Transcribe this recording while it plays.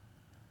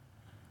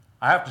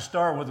I have to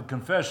start with a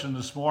confession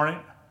this morning,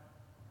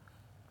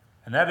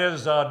 and that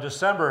is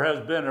December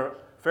has been a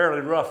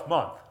fairly rough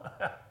month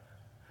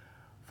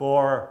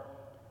for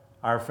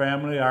our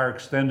family, our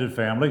extended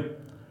family,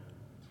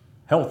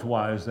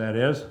 health-wise, that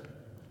is.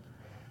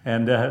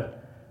 And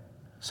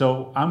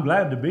so I'm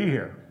glad to be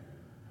here.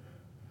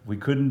 We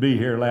couldn't be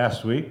here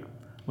last week,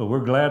 but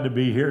we're glad to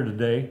be here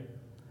today.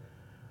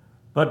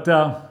 But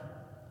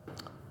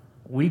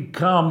we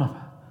come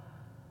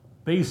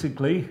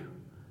basically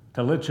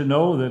to let you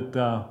know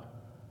that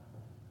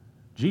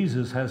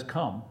Jesus has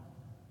come.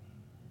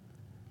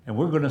 And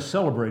we're going to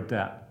celebrate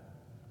that.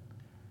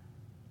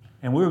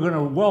 And we're going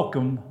to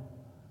welcome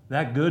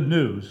that good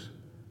news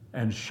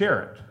and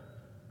share it,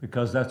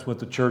 because that's what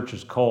the church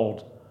is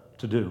called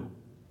to do.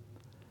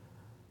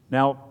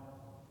 Now,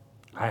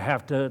 I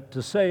have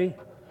to say,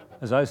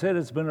 as I said,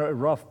 it's been a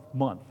rough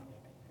month.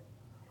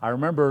 I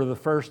remember the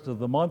first of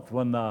the month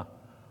when the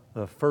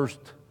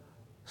first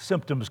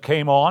symptoms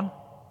came on.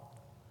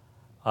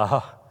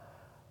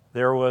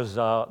 There was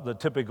the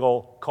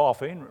typical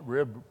coughing,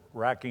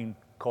 rib-racking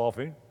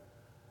coughing,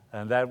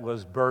 and that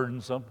was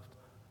burdensome.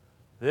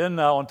 Then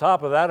on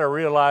top of that, I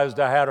realized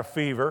I had a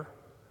fever,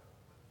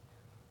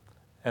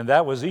 and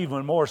that was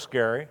even more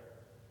scary.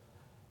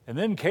 And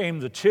then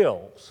came the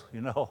chills,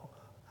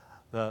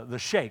 the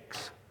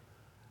shakes.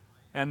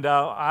 And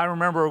I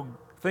remember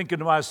thinking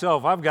to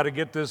myself, I've got to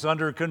get this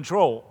under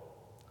control.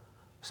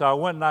 So I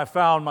went and I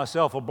found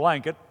myself a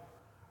blanket,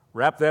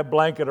 wrapped that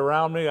blanket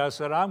around me. I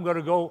said, I'm going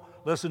to go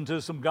listen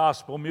to some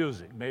gospel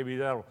music. Maybe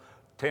that'll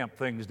tamp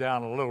things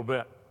down a little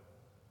bit.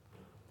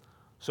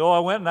 So I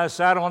went and I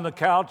sat on the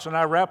couch and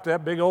I wrapped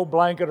that big old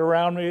blanket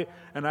around me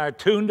and I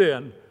tuned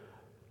in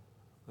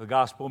the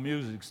gospel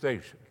music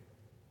station.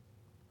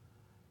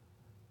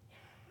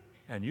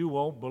 And you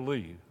won't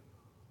believe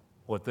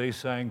what they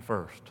sang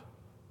first.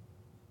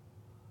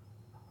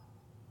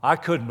 I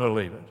couldn't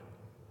believe it.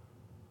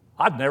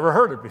 I'd never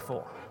heard it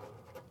before.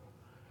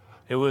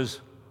 It was,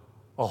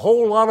 a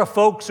whole lot of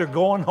folks are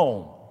going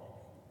home.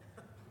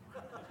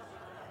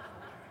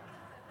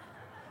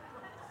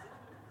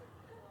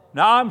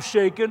 Now I'm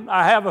shaking,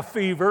 I have a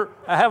fever,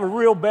 I have a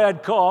real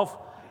bad cough,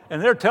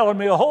 and they're telling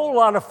me a whole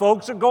lot of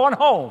folks are going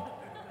home.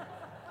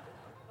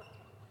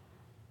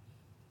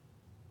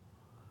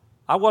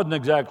 I wasn't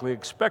exactly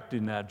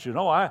expecting that,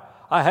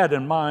 I had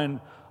in mind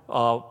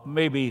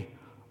maybe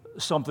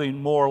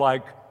something more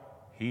like,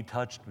 He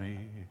touched me,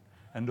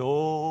 and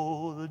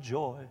oh, the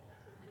joy.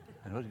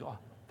 And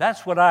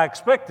that's what I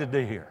expected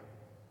to hear.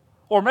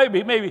 Or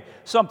maybe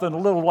something a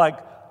little like,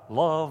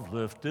 love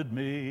lifted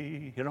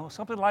me,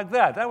 something like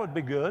that. That would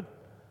be good.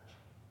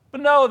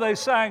 But no, they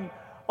sang,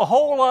 a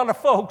whole lot of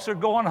folks are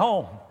going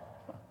home.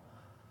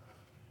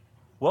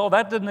 Well,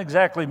 that didn't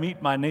exactly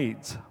meet my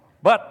needs.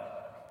 But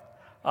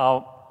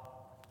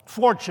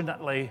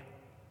fortunately,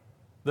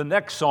 the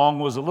next song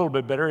was a little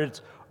bit better.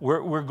 It's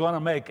We're Gonna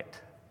Make It.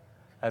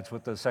 That's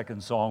what the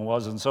second song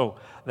was. And so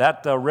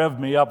that revved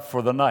me up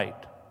for the night.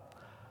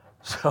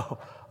 So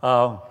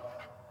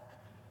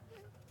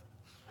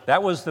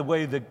that was the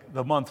way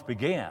the month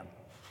began.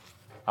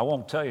 I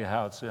won't tell you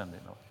how it's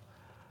ending.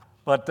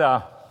 But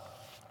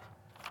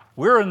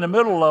we're in the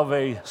middle of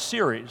a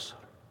series.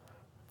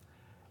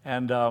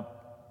 And the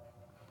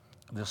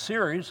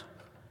series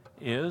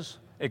is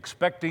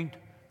Expecting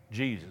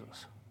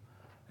Jesus.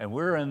 And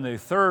we're in the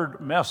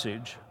third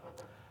message.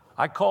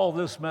 I call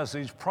this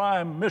message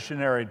Prime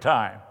Missionary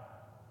Time.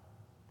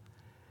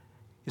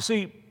 You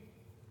see,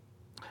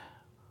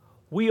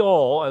 we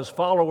all, as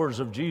followers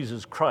of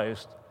Jesus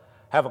Christ,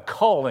 have a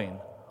calling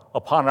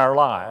upon our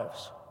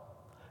lives.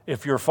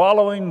 If you're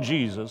following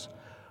Jesus,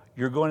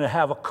 you're going to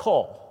have a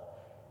call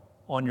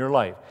on your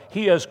life.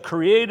 He has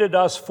created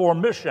us for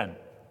mission.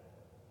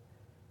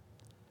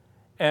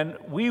 And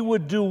we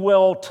would do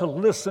well to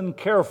listen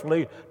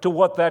carefully to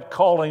what that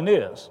calling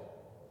is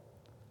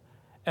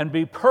and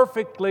be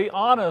perfectly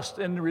honest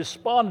in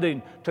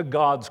responding to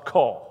God's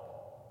call.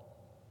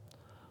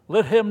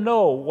 Let Him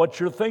know what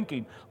you're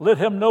thinking. Let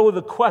Him know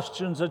the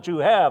questions that you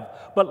have,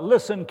 but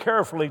listen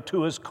carefully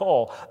to His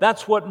call.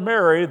 That's what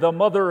Mary, the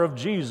mother of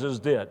Jesus,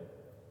 did.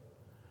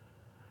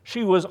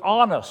 She was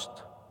honest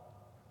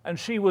and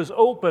she was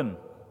open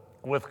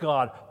with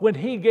God when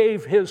He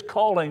gave His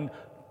calling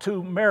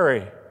to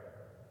Mary.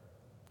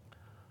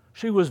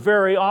 She was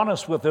very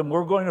honest with Him.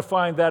 We're going to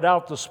find that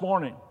out this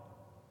morning.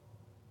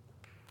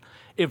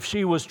 If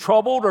she was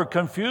troubled or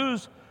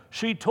confused,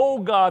 she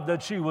told God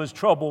that she was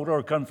troubled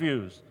or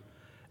confused,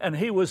 and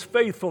He was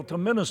faithful to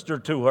minister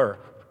to her.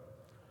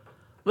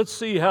 Let's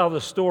see how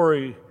the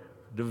story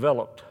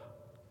developed.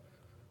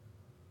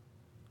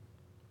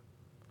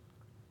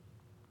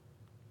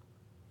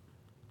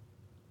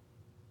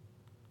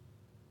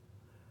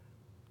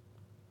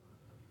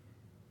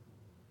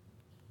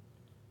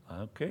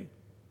 Okay.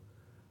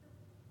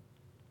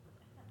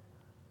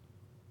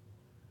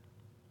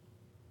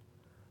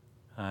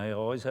 I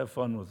always have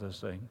fun with this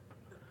thing.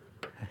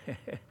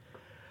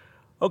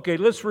 Okay,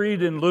 let's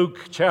read in Luke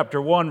chapter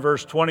 1,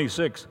 verse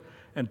 26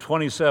 and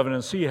 27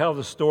 and see how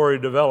the story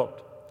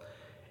developed.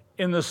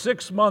 In the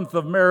 6th month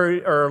of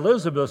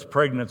Elizabeth's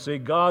pregnancy,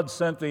 God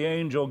sent the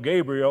angel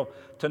Gabriel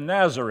to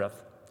Nazareth,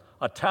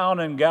 a town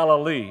in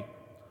Galilee,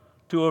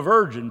 to a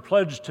virgin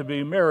pledged to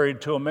be married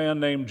to a man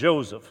named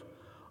Joseph,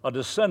 a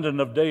descendant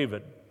of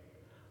David.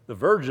 The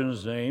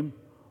virgin's name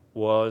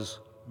was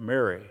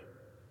Mary.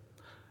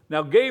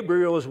 Now,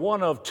 Gabriel is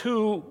one of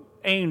 2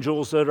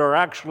 angels that are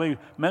actually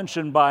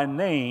mentioned by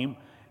name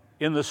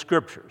in the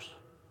Scriptures.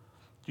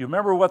 Do you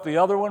remember what the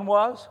other one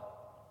was?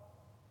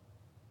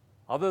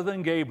 Other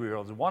than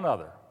Gabriel, there's one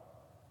other.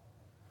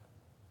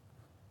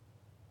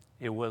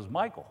 It was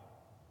Michael.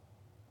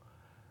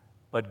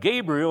 But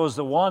Gabriel is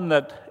the one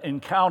that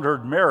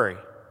encountered Mary.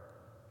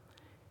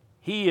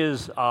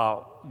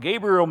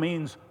 Gabriel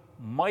means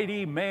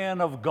mighty man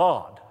of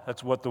God.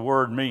 That's what the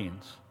word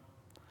means.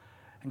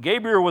 And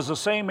Gabriel was the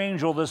same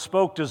angel that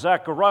spoke to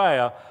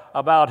Zechariah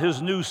about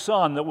his new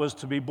son that was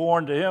to be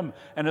born to him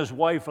and his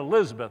wife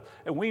Elizabeth.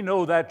 And we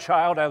know that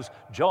child as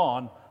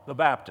John the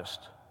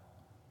Baptist.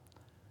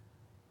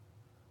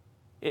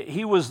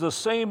 He was the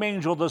same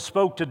angel that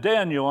spoke to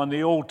Daniel in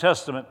the Old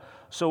Testament.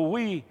 So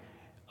we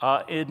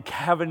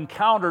have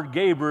encountered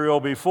Gabriel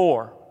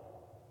before.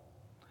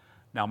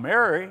 Now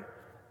Mary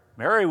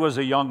was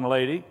a young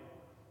lady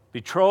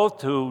betrothed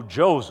to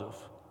Joseph.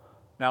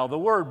 Now the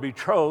word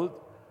betrothed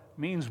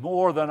means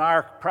more than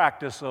our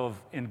practice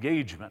of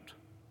engagement.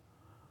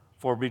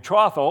 For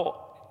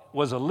betrothal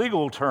was a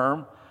legal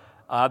term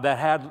that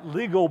had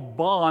legal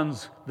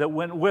bonds that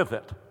went with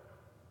it.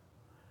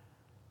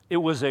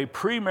 It was a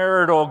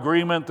premarital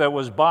agreement that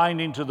was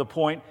binding to the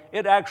point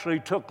it actually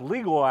took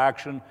legal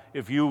action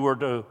if you were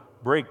to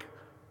break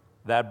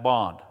that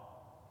bond.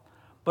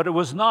 But it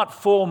was not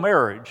full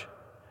marriage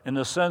in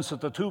the sense that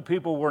the 2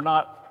 people were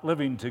not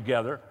living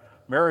together.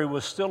 Mary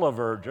was still a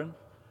virgin.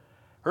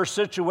 Her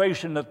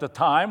situation at the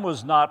time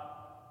was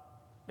not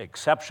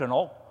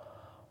exceptional,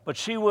 but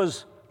she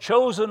was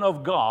chosen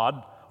of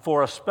God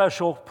for a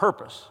special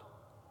purpose.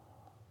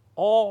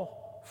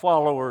 All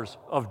followers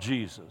of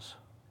Jesus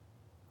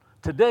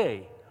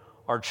today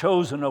are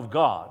chosen of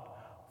God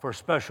for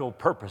special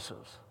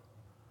purposes.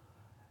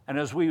 And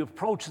as we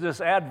approach this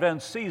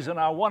Advent season,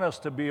 I want us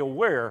to be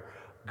aware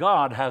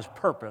God has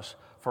purpose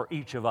for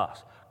each of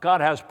us.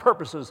 God has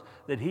purposes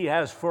that He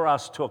has for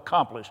us to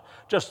accomplish,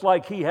 just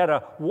like He had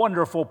a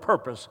wonderful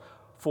purpose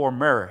for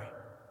Mary.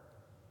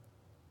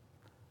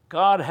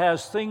 God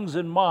has things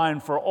in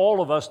mind for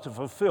all of us to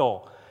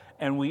fulfill,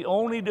 and we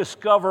only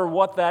discover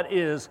what that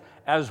is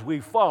as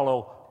we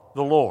follow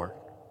the Lord.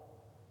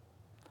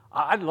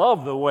 I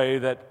love the way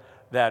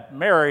that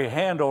Mary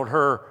handled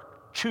her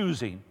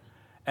choosing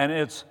and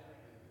its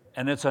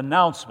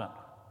announcement.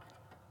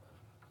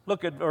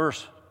 Look at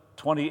verse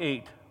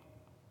 28.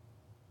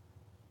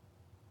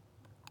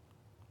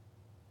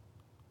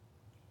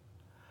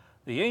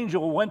 The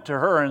angel went to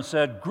her and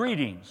said,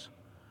 "Greetings,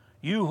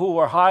 you who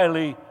are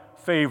highly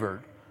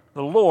favored.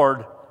 The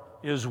Lord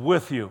is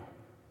with you."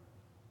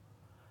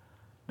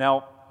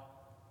 Now,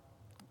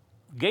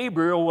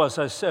 Gabriel was,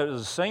 as I said,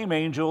 the same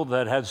angel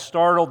that had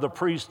startled the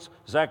priest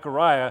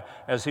Zechariah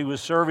as he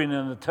was serving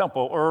in the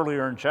temple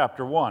earlier in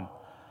chapter 1.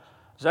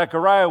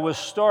 Zechariah was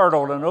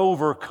startled and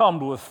overcome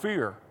with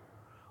fear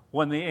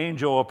when the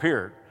angel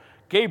appeared.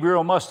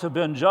 Gabriel must have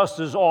been just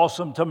as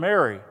awesome to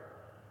Mary.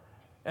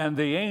 And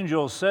the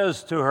angel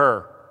says to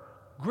her,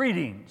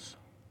 "Greetings."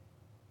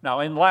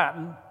 Now, in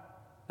Latin,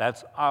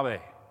 that's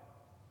Ave.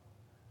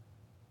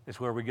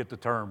 It's where we get the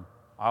term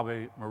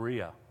Ave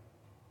Maria.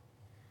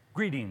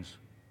 Greetings,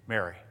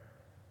 Mary,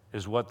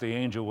 is what the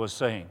angel was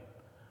saying.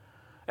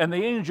 And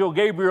the angel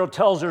Gabriel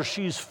tells her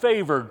she's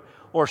favored,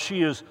 or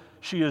she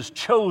is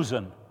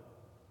chosen.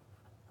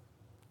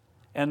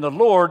 And the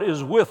Lord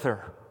is with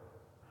her.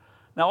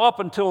 Now, up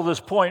until this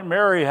point,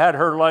 Mary had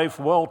her life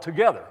well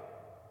together.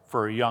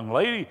 For a young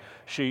lady,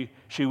 she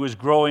was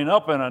growing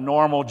up in a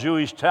normal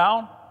Jewish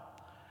town.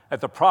 At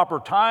the proper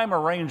time,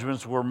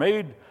 arrangements were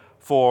made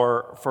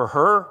for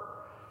her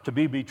to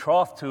be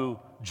betrothed to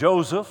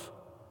Joseph,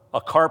 a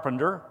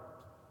carpenter.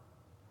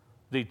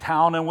 The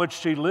town in which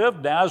she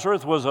lived,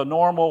 Nazareth, was a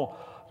normal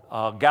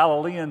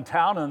Galilean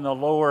town in the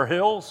lower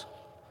hills.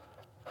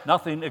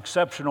 Nothing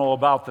exceptional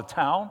about the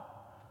town.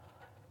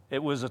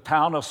 It was a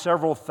town of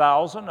several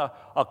thousand.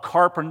 A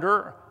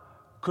carpenter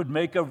could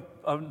make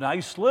a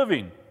nice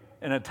living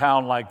in a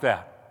town like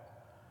that.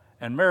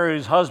 And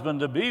Mary's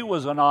husband-to-be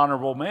was an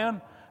honorable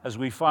man, as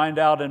we find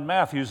out in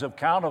Matthew's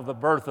account of the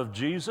birth of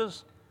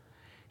Jesus.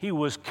 He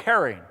was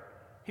caring.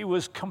 He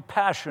was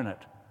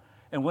compassionate.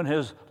 And when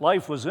his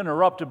life was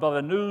interrupted by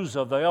the news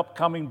of the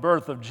upcoming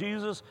birth of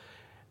Jesus,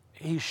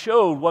 he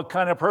showed what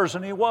kind of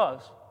person he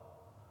was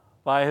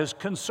by his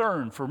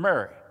concern for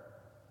Mary.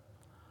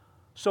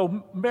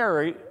 So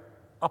Mary,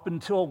 up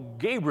until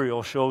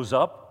Gabriel shows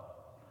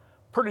up,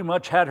 pretty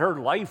much had her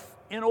life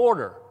in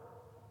order.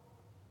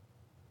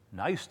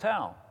 Nice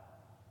town.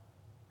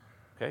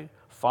 Okay?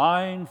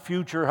 Fine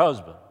future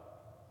husband.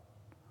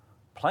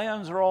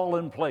 Plans are all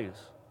in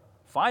place.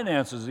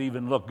 Finances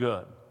even look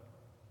good.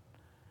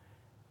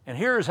 And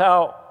here's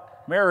how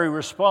Mary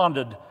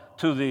responded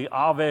to the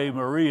Ave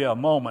Maria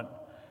moment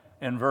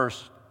in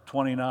verse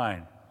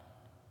 29.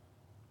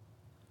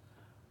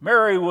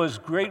 Mary was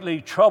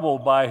greatly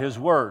troubled by his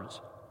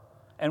words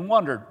and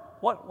wondered,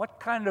 what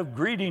kind of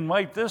greeting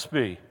might this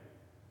be?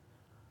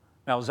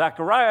 Now,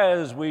 Zechariah,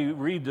 as we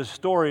read the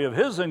story of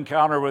his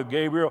encounter with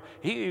Gabriel,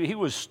 he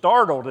was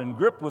startled and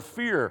gripped with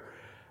fear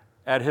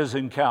at his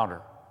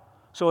encounter.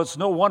 So it's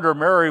no wonder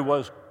Mary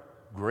was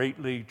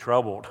greatly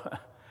troubled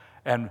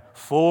and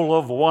full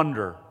of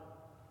wonder.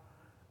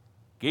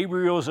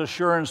 Gabriel's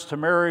assurance to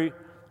Mary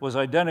was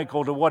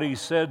identical to what he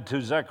said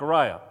to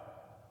Zechariah.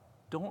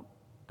 Don't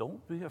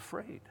be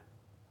afraid.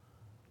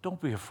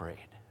 Don't be afraid.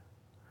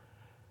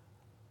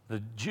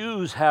 The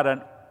Jews had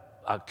an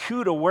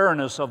acute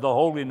awareness of the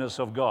holiness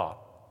of God.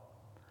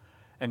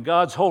 And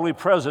God's holy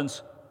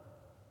presence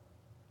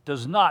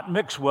does not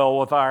mix well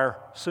with our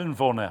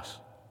sinfulness.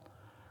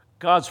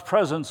 God's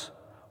presence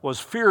was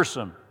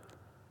fearsome.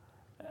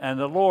 And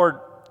the Lord,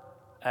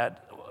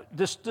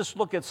 just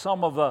look at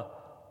some of the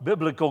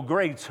biblical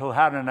greats who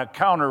had an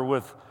encounter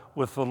with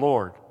the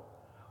Lord.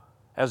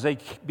 As they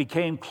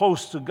became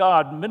close to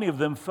God, many of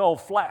them fell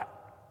flat,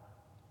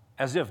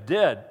 as if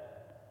dead.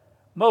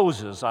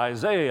 Moses,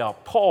 Isaiah,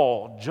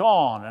 Paul,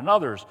 John, and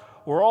others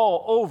were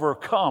all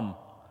overcome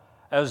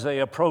as they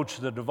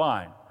approached the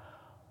divine.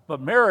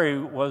 But Mary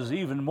was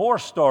even more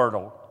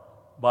startled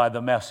by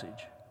the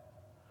message.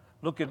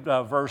 Look at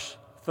verse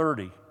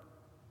 30.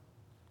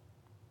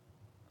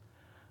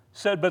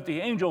 Said, but the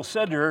angel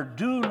said to her,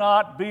 do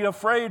not be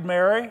afraid,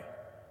 Mary.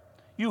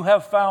 You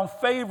have found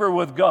favor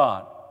with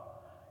God.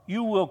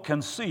 You will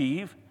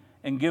conceive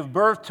and give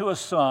birth to a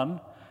son.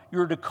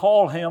 You're to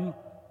call him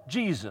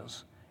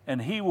Jesus,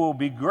 and he will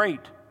be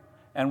great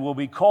and will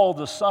be called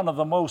the Son of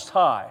the Most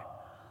High.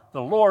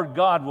 The Lord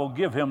God will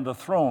give him the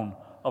throne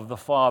of the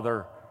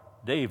father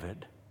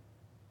David.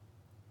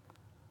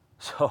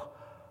 So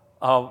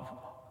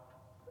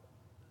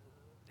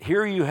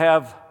here you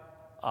have,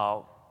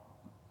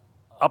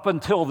 up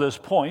until this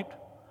point,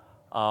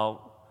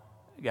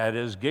 that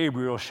is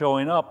Gabriel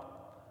showing up.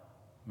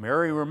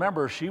 Mary,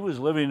 remember, she was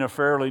living a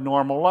fairly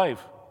normal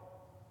life.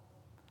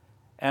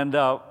 And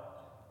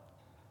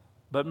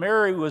but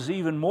Mary was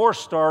even more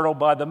startled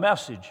by the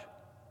message.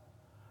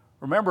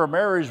 Remember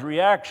Mary's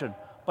reaction,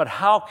 but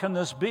how can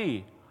this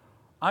be?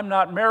 I'm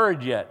not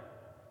married yet.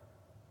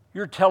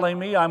 You're telling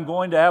me I'm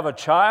going to have a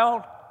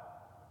child?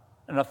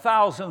 And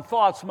 1,000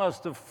 thoughts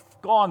must have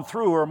gone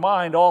through her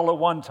mind all at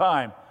one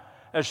time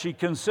as she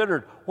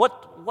considered,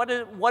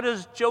 what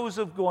is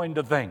Joseph going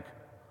to think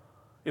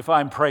if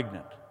I'm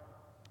pregnant?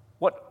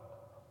 What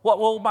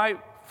will my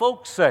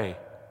folks say?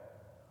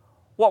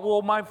 What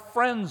will my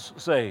friends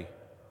say?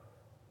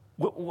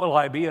 Will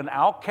I be an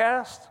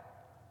outcast?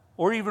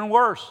 Or even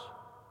worse,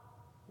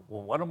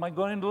 well, what am I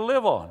going to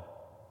live on?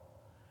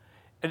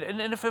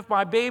 And if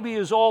my baby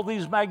is all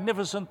these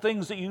magnificent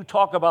things that you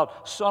talk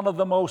about, Son of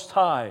the Most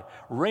High,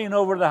 reign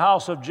over the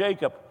house of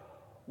Jacob,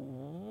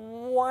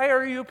 why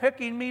are you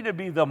picking me to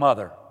be the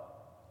mother?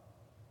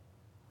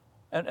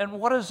 And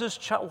what is this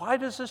child? Why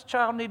does this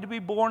child need to be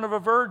born of a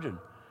virgin,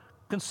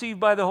 conceived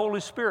by the Holy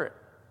Spirit?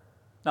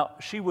 Now,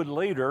 she would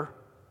later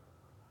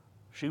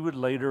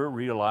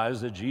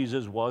realize that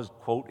Jesus was,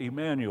 quote,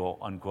 Emmanuel,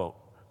 unquote,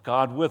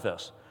 God with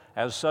us.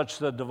 As such,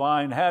 the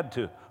divine had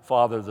to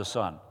father the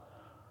Son,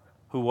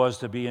 who was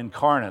to be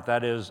incarnate,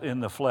 that is, in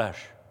the flesh.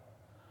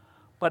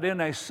 But in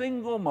a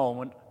single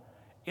moment,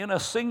 in a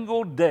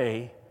single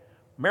day,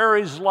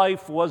 Mary's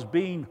life was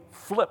being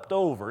flipped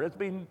over. It's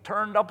being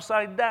turned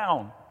upside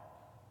down.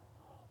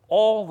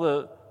 All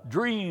the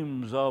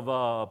dreams of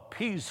a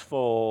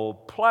peaceful,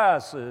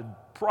 placid,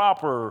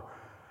 proper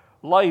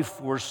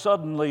life were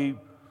suddenly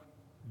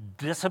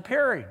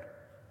disappearing.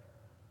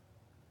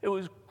 It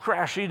was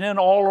crashing in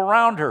all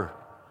around her.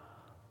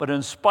 But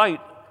in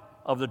spite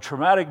of the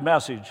traumatic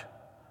message,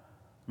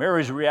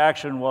 Mary's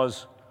reaction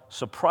was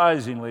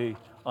surprisingly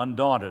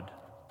undaunted.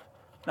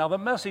 Now, the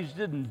message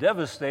didn't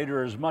devastate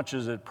her as much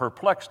as it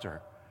perplexed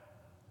her.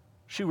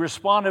 She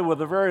responded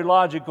with a very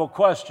logical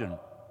question.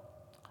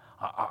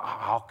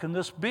 How can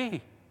this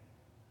be?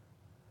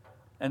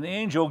 And the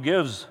angel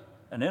gives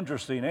an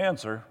interesting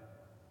answer.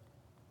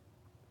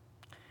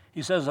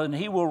 He says, and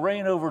he will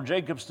reign over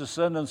Jacob's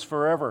descendants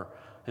forever.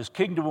 His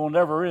kingdom will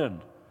never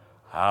end.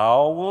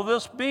 How will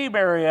this be,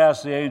 Mary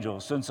asked the angel,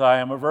 since I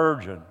am a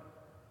virgin?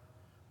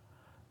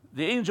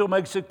 The angel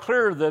makes it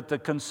clear that the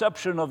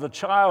conception of the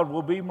child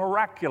will be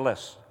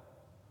miraculous.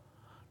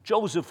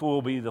 Joseph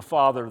will be the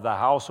father of the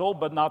household,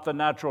 but not the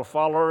natural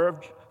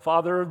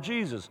father of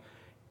Jesus.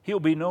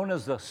 He'll be known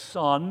as the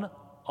Son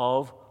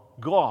of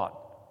God.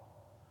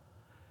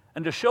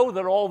 And to show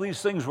that all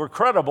these things were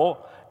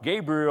credible,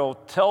 Gabriel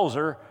tells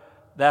her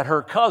that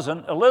her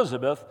cousin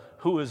Elizabeth,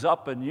 who is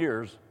up in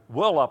years,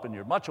 well up in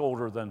years, much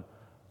older than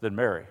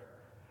Mary,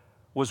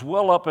 was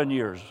well up in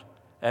years.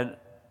 And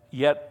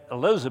yet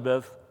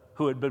Elizabeth,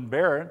 who had been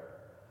barren,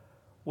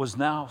 was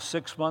now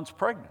 6 months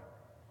pregnant.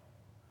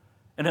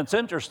 And it's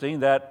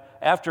interesting that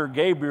after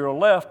Gabriel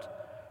left,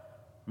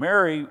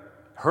 Mary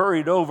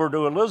hurried over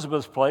to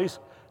Elizabeth's place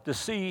to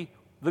see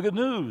the good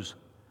news.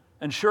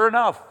 And sure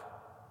enough,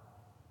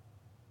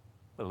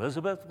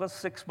 Elizabeth was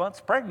 6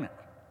 months pregnant.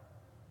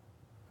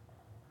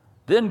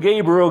 Then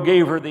Gabriel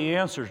gave her the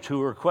answer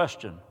to her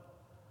question.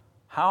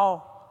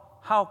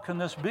 How can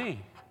this be?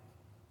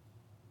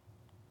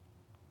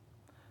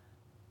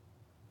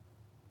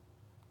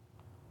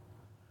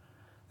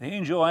 The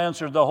angel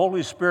answered, the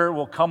Holy Spirit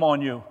will come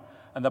on you,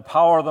 and the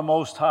power of the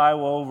Most High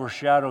will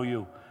overshadow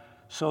you.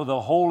 So the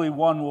Holy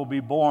One will be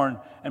born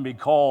and be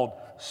called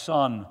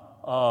Son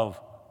of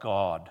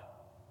God.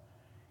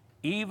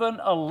 Even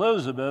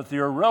Elizabeth,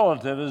 your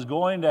relative, is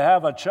going to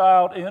have a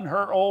child in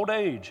her old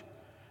age,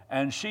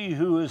 and she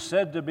who is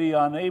said to be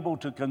unable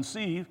to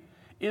conceive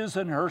is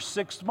in her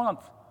 6th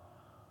month.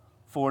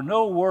 For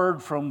no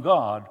word from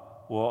God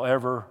will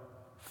ever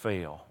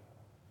fail.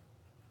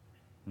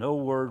 No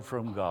word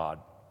from God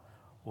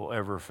will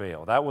ever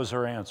fail. That was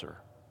her answer.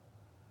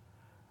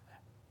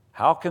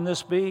 How can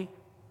this be?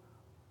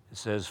 It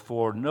says,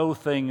 for no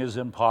thing is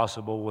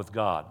impossible with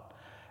God.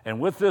 And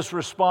with this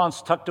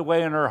response tucked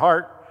away in her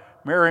heart,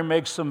 Mary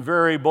makes some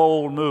very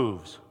bold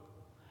moves.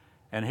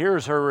 And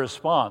here's her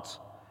response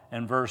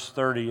in verse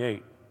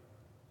 38.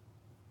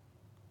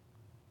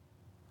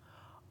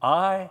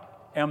 I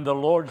am the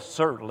Lord's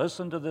servant.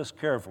 Listen to this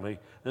carefully.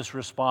 This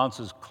response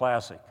is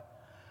classic.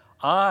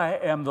 I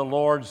am the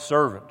Lord's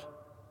servant,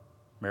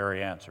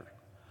 Mary answered.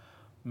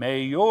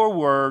 May your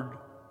word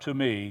to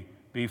me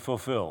be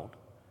fulfilled.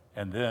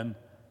 And then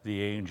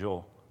the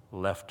angel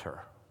left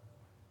her.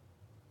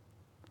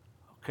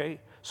 Okay,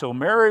 so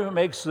Mary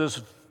makes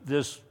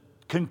this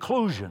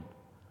conclusion.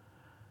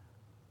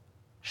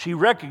 She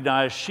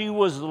recognized she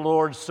was the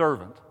Lord's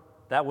servant.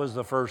 That was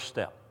the first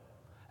step.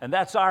 And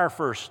that's our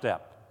first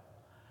step.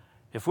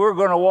 If we're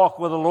going to walk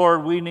with the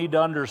Lord, we need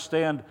to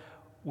understand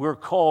we're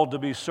called to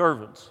be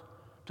servants,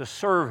 to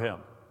serve Him.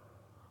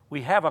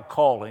 We have a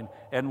calling,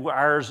 and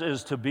ours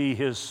is to be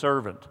His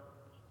servant.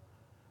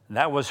 And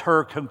that was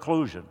her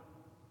conclusion.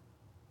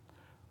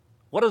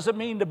 What does it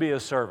mean to be a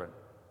servant?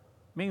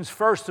 It means,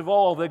 first of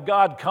all, that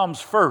God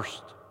comes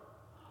first,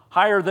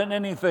 higher than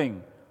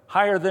anything,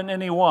 higher than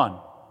anyone.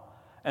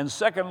 And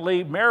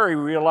secondly, Mary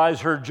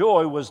realized her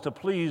joy was to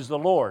please the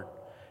Lord.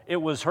 It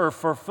was her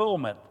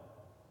fulfillment.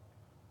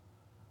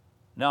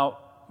 Now,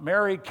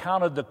 Mary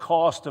counted the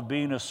cost of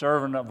being a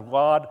servant of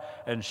God,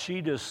 and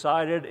she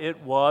decided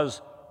it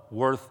was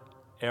worth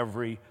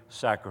every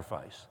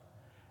sacrifice.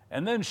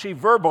 And then she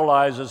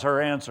verbalizes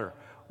her answer,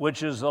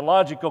 which is the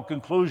logical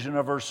conclusion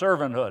of her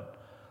servanthood.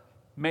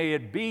 May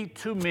it be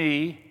to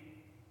me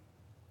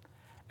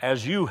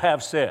as you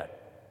have said.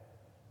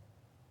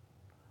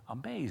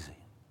 Amazing,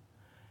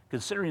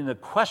 considering the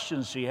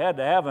questions she had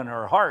to have in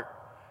her heart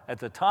at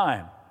the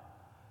time.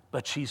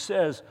 But she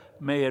says,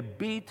 may it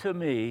be to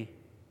me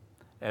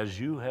as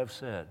you have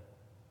said.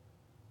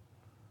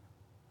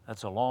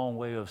 That's a long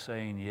way of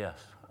saying yes.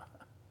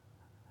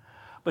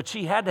 But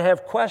she had to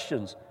have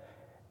questions.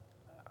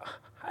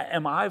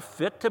 Am I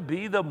fit to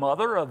be the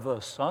mother of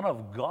the Son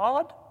of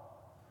God?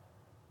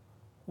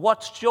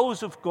 What's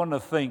Joseph going to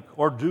think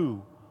or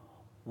do?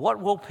 What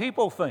will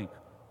people think?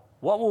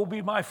 What will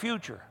be my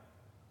future?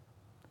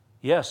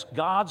 Yes,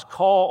 God's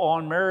call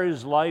on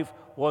Mary's life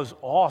was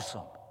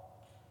awesome.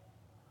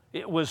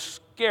 It was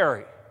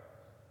scary.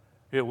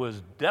 It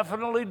was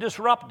definitely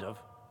disruptive,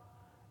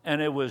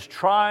 and it was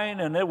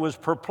trying, and it was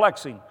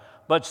perplexing.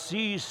 But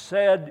she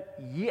said,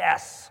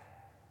 yes,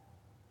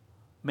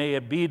 may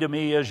it be to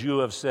me as you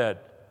have said.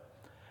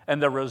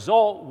 And the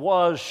result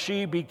was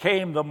she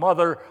became the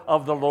mother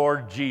of the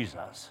Lord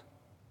Jesus.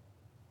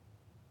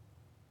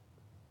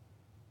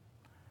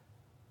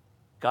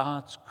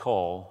 God's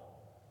call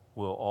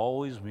will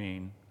always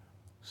mean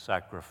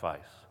sacrifice.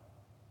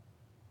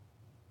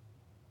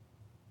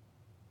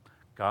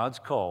 God's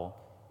call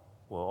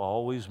will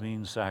always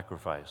mean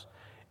sacrifice.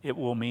 It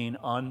will mean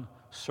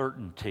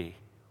uncertainty.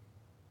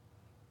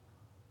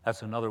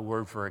 That's another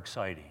word for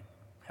exciting.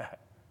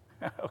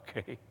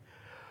 Okay.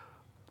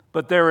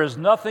 But there is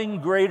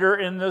nothing greater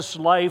in this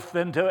life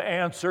than to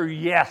answer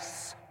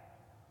yes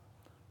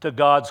to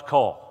God's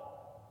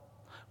call.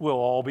 Will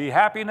all be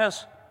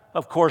happiness?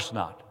 Of course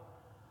not.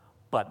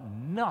 But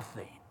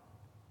nothing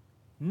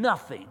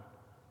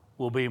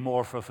will be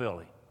more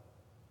fulfilling.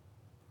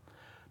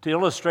 To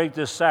illustrate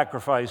this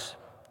sacrifice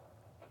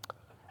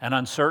and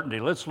uncertainty,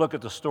 let's look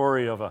at the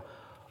story of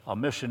a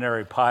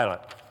missionary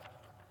pilot.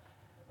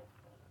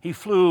 He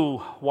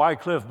flew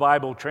Wycliffe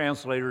Bible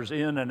translators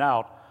in and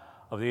out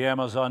of the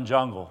Amazon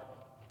jungle.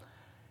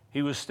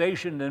 He was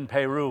stationed in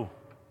Peru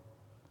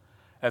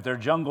at their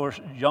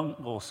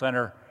jungle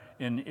center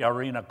in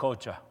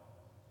Yarinacocha.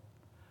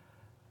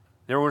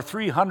 There were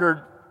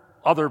 300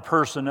 other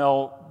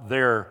personnel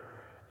there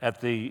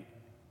at the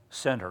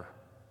center.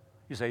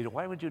 You say,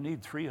 why would you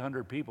need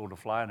 300 people to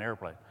fly an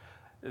airplane?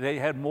 They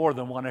had more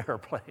than one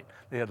airplane.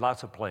 They had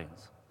lots of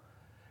planes.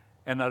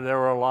 And there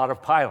were a lot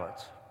of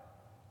pilots.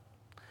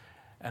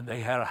 And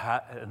they had,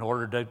 in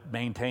order to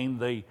maintain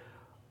the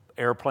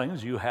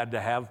airplanes, you had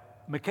to have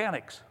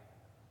mechanics.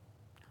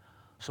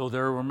 So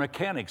there were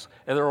mechanics,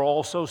 and there were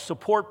also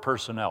support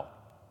personnel.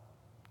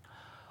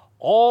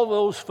 All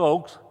those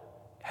folks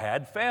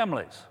had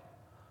families.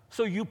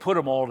 So you put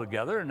them all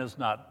together, and it's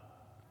not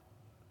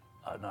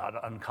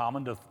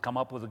uncommon to come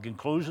up with a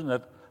conclusion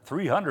that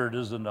 300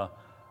 isn't a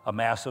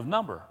massive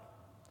number.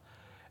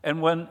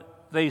 And when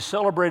they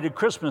celebrated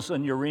Christmas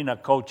in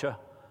Yarinacocha,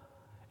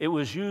 it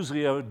was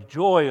usually a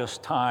joyous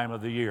time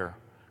of the year.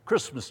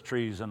 Christmas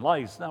trees and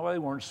lights. Now, they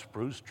weren't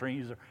spruce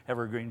trees or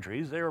evergreen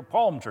trees, they were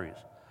palm trees.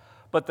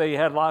 But they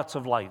had lots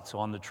of lights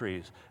on the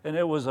trees, and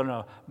it was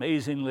an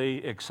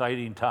amazingly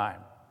exciting time.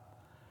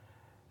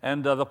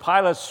 And the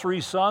pilot's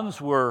 3 sons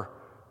were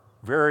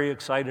very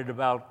excited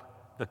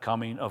about the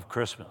coming of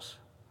Christmas.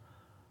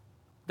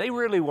 They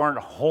really weren't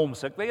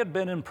homesick. They had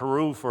been in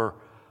Peru for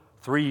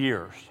 3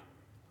 years.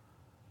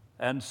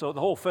 And so the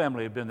whole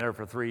family had been there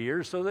for 3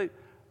 years, so they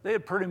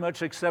had pretty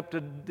much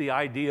accepted the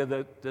idea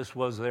that this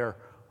was their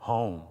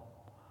home.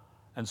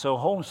 And so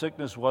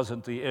homesickness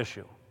wasn't the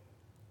issue.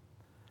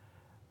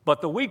 But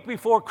the week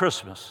before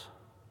Christmas,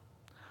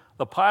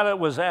 the pilot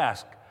was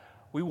asked,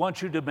 "We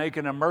want you to make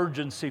an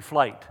emergency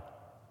flight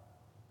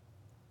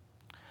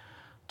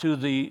to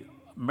the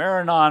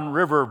Maranon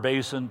River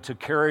Basin to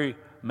carry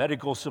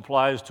medical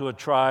supplies to a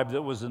tribe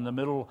that was in the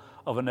middle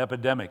of an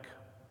epidemic.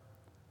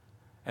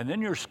 And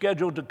then you're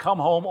scheduled to come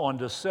home on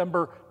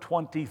December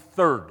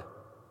 23rd.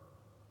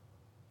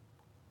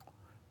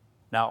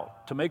 Now,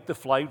 to make the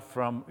flight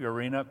from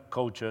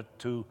Yarinacocha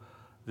to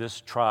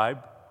this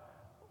tribe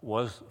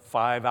was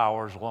 5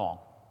 hours long.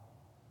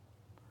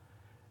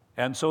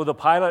 And so the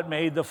pilot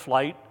made the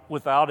flight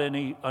without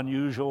any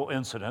unusual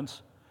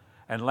incidents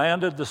and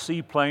landed the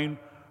seaplane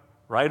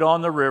right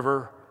on the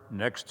river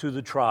next to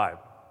the tribe.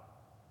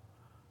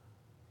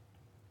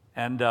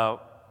 And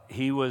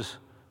he was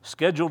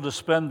scheduled to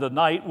spend the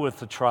night with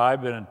the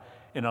tribe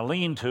in a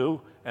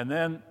lean-to, and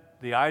then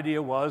the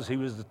idea was he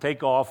was to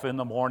take off in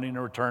the morning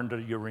and return to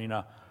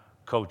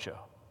Yarinacocha.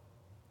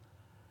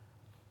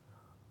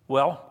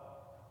 Well,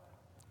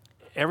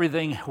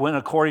 everything went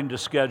according to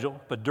schedule,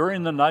 but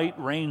during the night,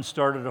 rain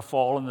started to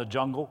fall in the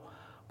jungle.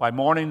 By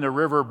morning, the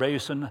river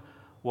basin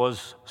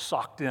was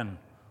socked in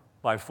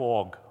by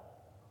fog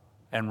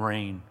and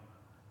rain,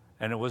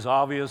 and it was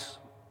obvious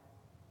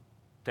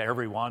to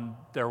everyone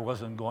there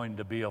wasn't going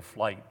to be a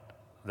flight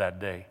that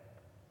day.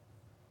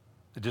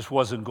 It just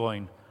wasn't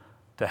going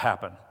to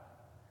happen.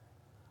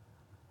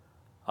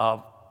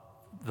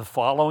 The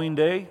following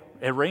day,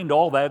 it rained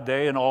all that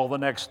day and all the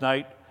next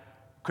night.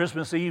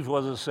 Christmas Eve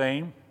was the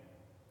same.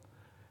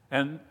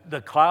 And the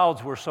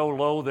clouds were so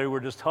low, they were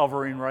just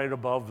hovering right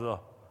above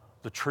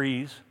the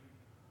trees.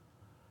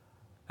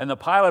 And the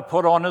pilot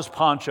put on his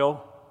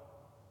poncho,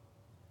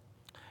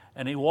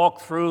 and he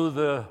walked through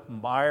the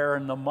mire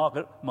and the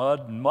mud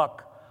and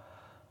muck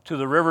to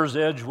the river's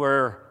edge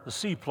where the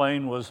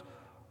seaplane was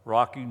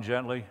rocking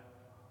gently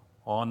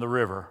on the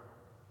river,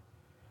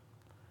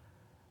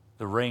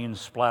 the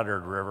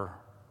rain-splattered river.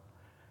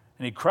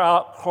 And he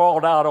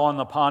crawled out on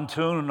the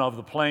pontoon of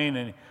the plane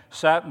and he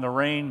sat in the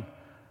rain,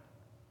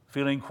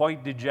 feeling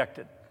quite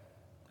dejected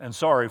and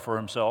sorry for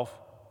himself.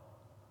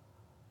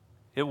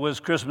 It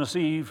was Christmas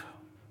Eve.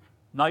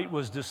 Night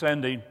was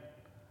descending.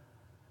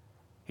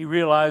 He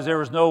realized there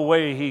was no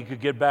way he could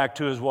get back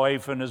to his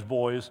wife and his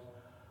boys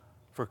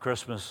for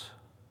Christmas.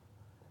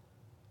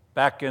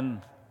 Back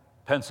in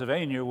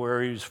Pennsylvania,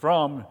 where he's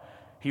from,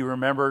 he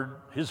remembered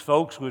his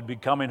folks would be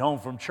coming home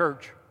from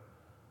church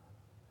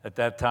at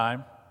that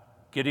time,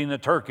 getting the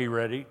turkey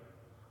ready.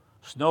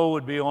 Snow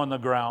would be on the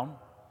ground.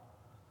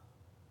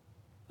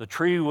 The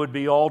tree would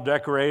be all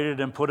decorated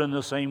and put in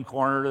the same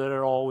corner that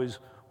it always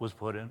was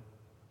put in.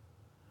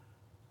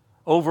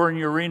 Over in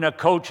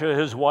Yarinacocha,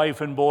 his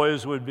wife and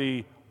boys would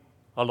be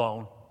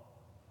alone.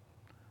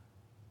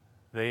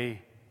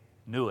 They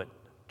knew it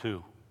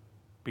too,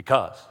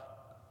 because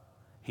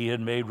he had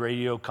made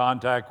radio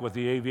contact with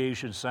the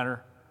aviation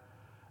center,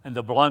 and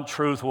the blunt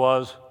truth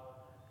was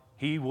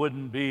he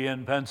wouldn't be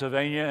in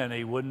Pennsylvania and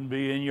he wouldn't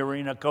be in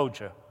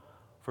Yarinacocha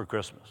for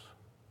Christmas.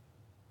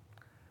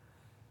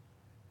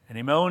 And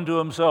he moaned to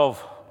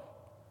himself,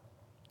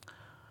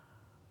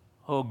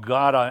 "Oh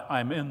God,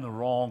 I'm in the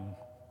wrong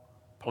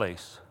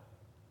place."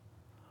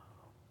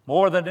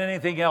 More than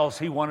anything else,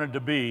 he wanted to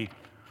be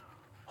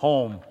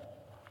home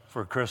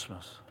for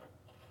Christmas.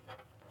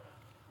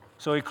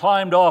 So he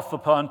climbed off the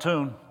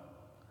pontoon.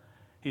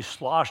 He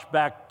sloshed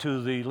back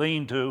to the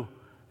lean-to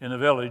in the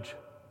village.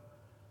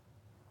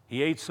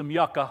 He ate some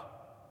yucca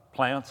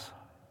plants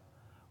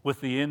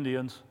with the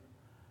Indians,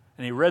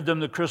 and he read them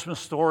the Christmas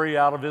story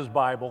out of his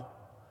Bible.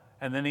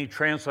 And then he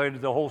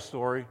translated the whole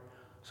story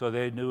so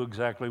they knew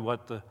exactly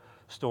what the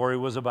story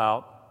was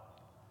about.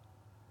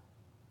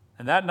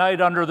 And that night,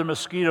 under the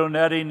mosquito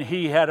netting,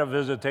 he had a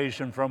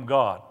visitation from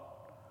God.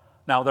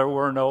 Now, there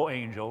were no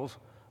angels,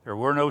 there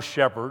were no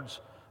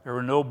shepherds, there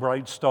were no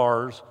bright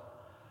stars.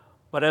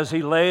 But as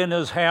he lay in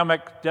his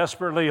hammock,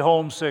 desperately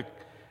homesick,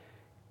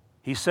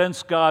 he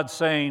sensed God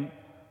saying,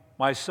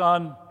 "My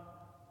son,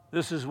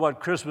 this is what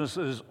Christmas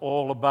is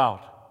all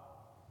about."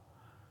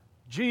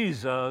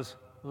 Jesus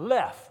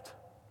left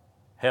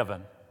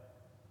heaven.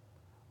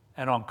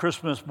 And on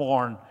Christmas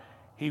morn,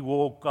 he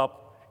woke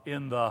up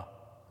in the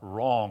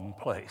wrong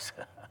place,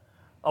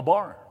 a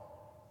barn.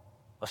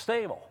 a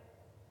stable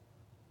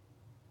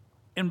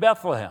in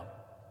Bethlehem.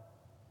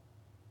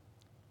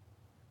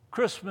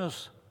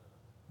 Christmas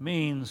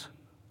means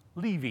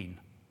leaving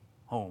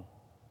home,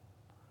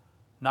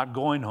 not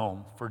going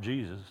home for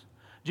Jesus.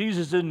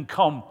 Jesus didn't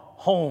come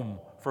home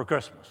for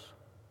Christmas.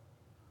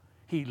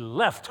 He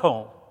left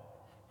home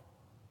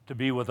to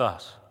be with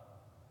us.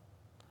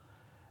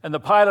 And the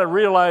pilot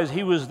realized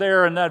he was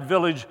there in that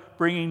village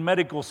bringing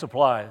medical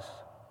supplies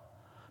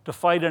to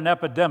fight an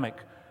epidemic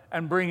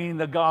and bringing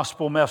the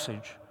gospel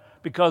message.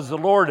 Because the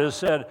Lord has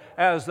said,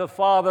 as the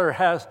Father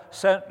has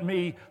sent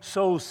me,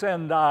 so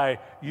send I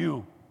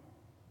you.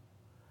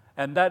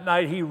 And that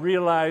night he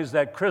realized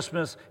that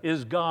Christmas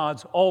is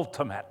God's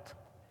ultimate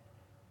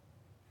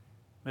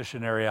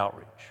missionary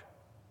outreach.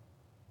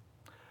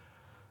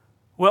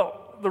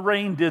 Well, the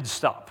rain did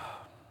stop.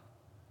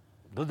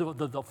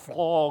 The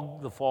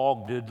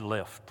fog did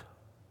lift.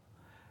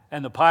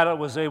 And the pilot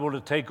was able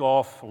to take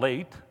off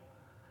late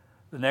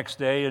the next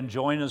day and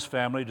join his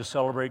family to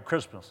celebrate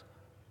Christmas.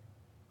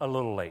 A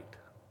little late.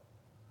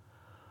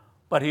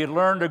 But he had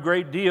learned a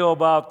great deal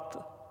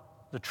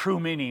about the true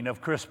meaning of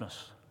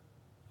Christmas.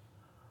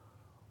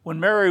 When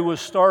Mary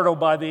was startled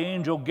by the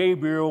angel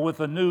Gabriel with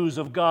the news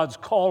of God's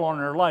call on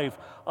her life,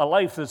 a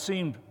life that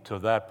seemed, to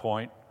that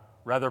point,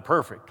 rather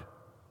perfect,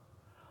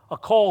 a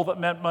call that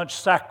meant much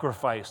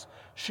sacrifice,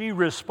 she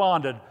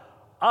responded,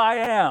 I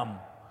am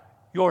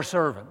your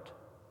servant.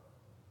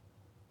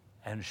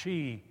 And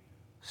she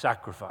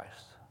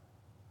sacrificed.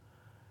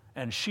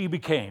 And she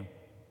became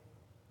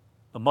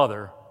the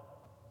mother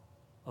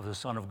of the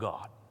Son of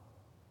God.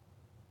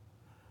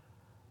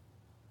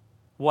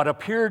 What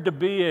appeared to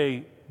be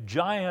a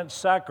giant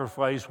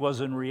sacrifice was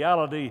in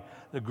reality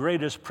the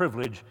greatest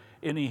privilege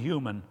any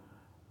human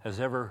has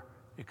ever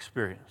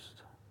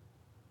experienced.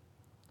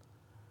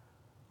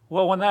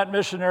 Well, when that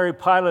missionary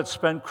pilot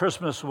spent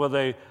Christmas with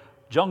a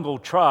jungle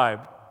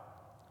tribe,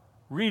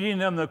 reading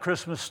them the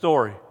Christmas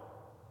story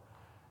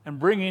and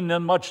bringing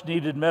them much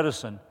needed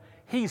medicine,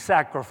 he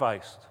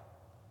sacrificed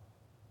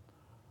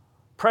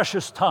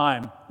precious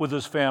time with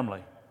his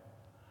family.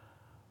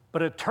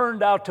 But it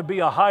turned out to be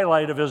a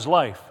highlight of his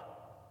life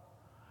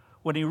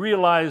when he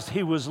realized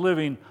he was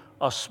living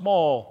a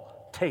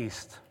small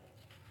taste,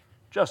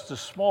 just a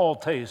small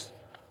taste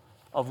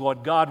of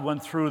what God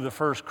went through the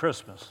first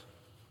Christmas.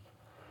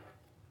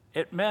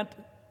 It meant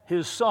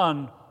his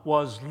son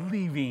was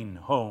leaving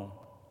home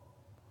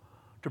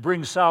to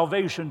bring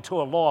salvation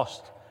to a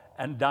lost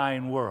and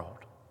dying world.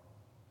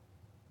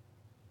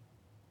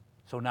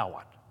 So now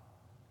what?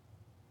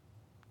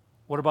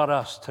 What about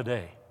us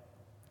today?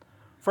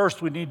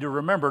 First, we need to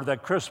remember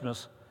that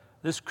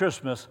this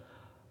Christmas,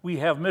 we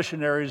have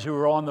missionaries who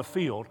are on the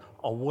field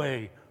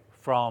away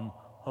from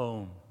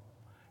home.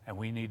 And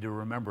we need to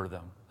remember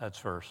them. That's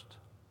first.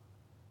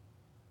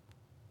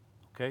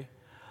 Okay?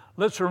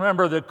 Let's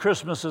remember that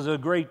Christmas is a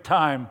great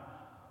time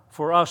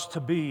for us to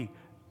be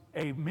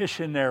a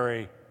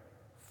missionary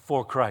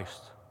for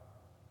Christ.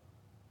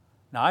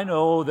 Now, I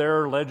know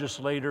there are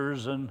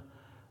legislators and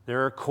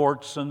there are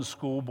courts and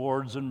school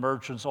boards and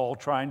merchants all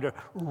trying to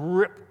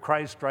rip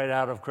Christ right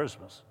out of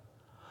Christmas.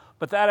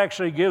 But that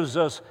actually gives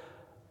us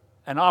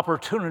an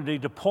opportunity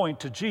to point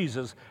to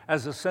Jesus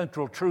as the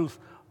central truth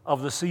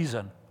of the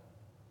season.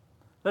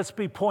 Let's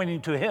be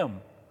pointing to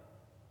him.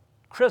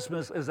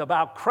 Christmas is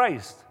about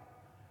Christ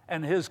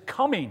and his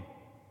coming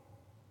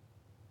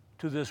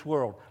to this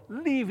world,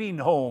 leaving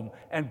home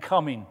and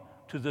coming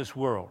to this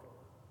world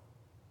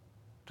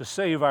to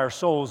save our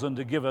souls and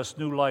to give us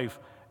new life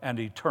and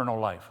eternal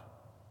life.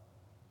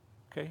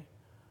 Okay?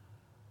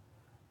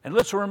 And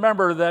let's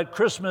remember that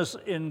Christmas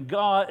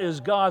is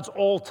God's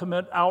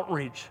ultimate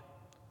outreach.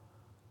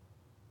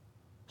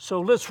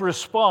 So let's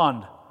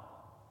respond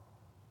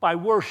by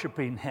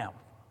worshiping him,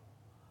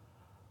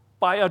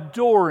 by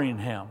adoring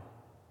him.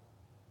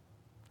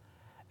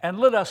 And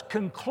let us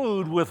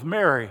conclude with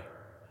Mary.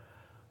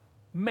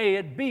 May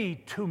it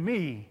be to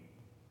me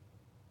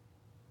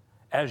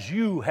as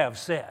you have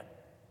said.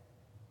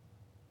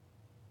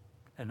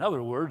 In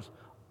other words,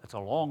 it's a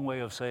long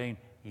way of saying,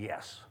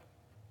 yes,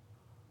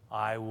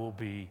 I will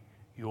be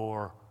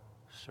your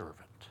servant.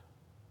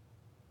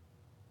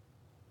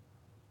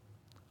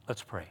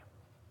 Let's pray.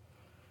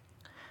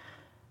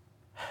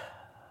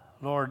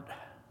 Lord,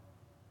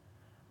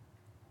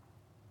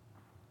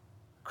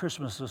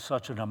 Christmas is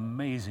such an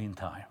amazing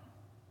time.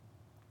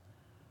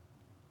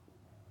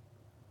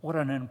 What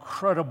an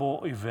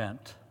incredible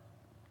event.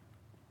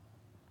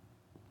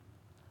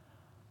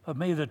 But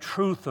may the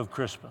truth of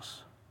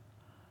Christmas,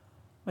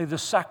 may the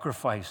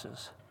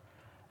sacrifices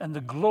and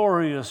the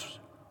glorious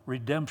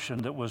redemption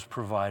that was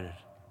provided,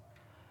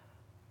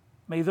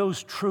 may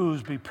those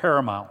truths be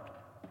paramount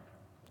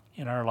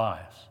in our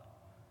lives.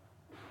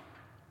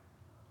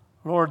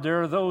 Lord,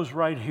 there are those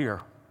right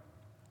here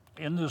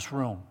in this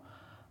room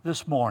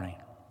this morning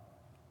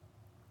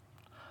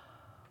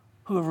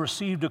who have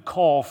received a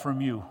call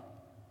from you.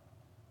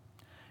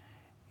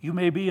 You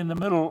may be in the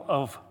middle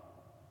of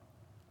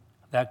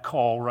that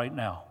call right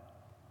now.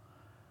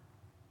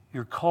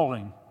 You're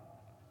calling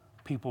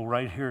people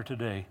right here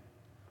today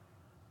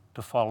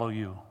to follow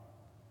you.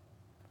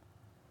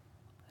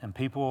 And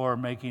people are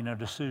making a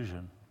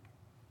decision.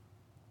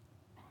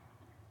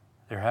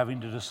 They're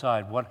having to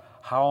decide,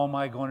 how am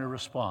I going to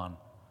respond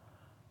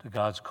to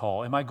God's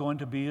call? Am I going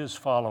to be his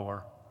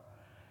follower?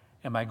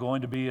 Am I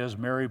going to be, as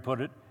Mary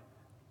put it,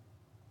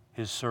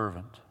 his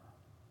servant?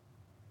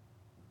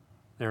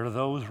 There are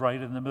those right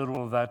in the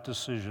middle of that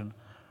decision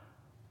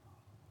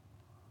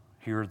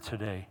here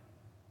today.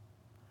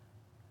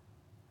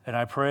 And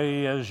I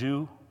pray as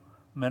you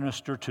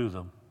minister to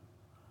them,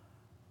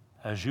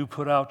 as you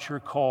put out your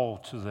call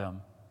to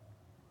them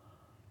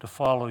to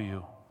follow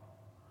you,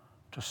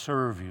 to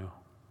serve you,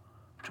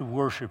 to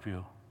worship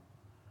you,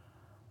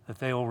 that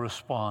they will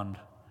respond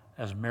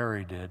as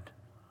Mary did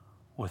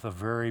with a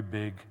very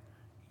big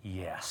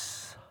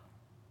yes.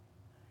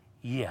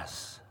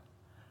 Yes,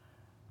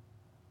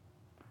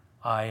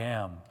 I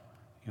am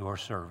your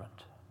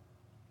servant.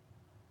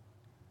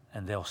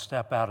 And they'll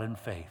step out in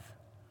faith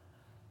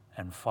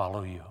and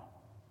follow you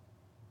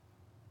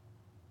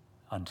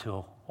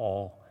until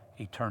all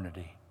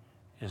eternity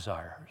is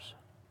ours.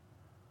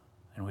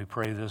 And we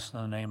pray this in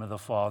the name of the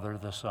Father,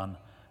 the Son,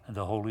 and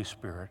the Holy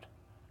Spirit.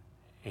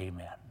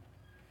 Amen.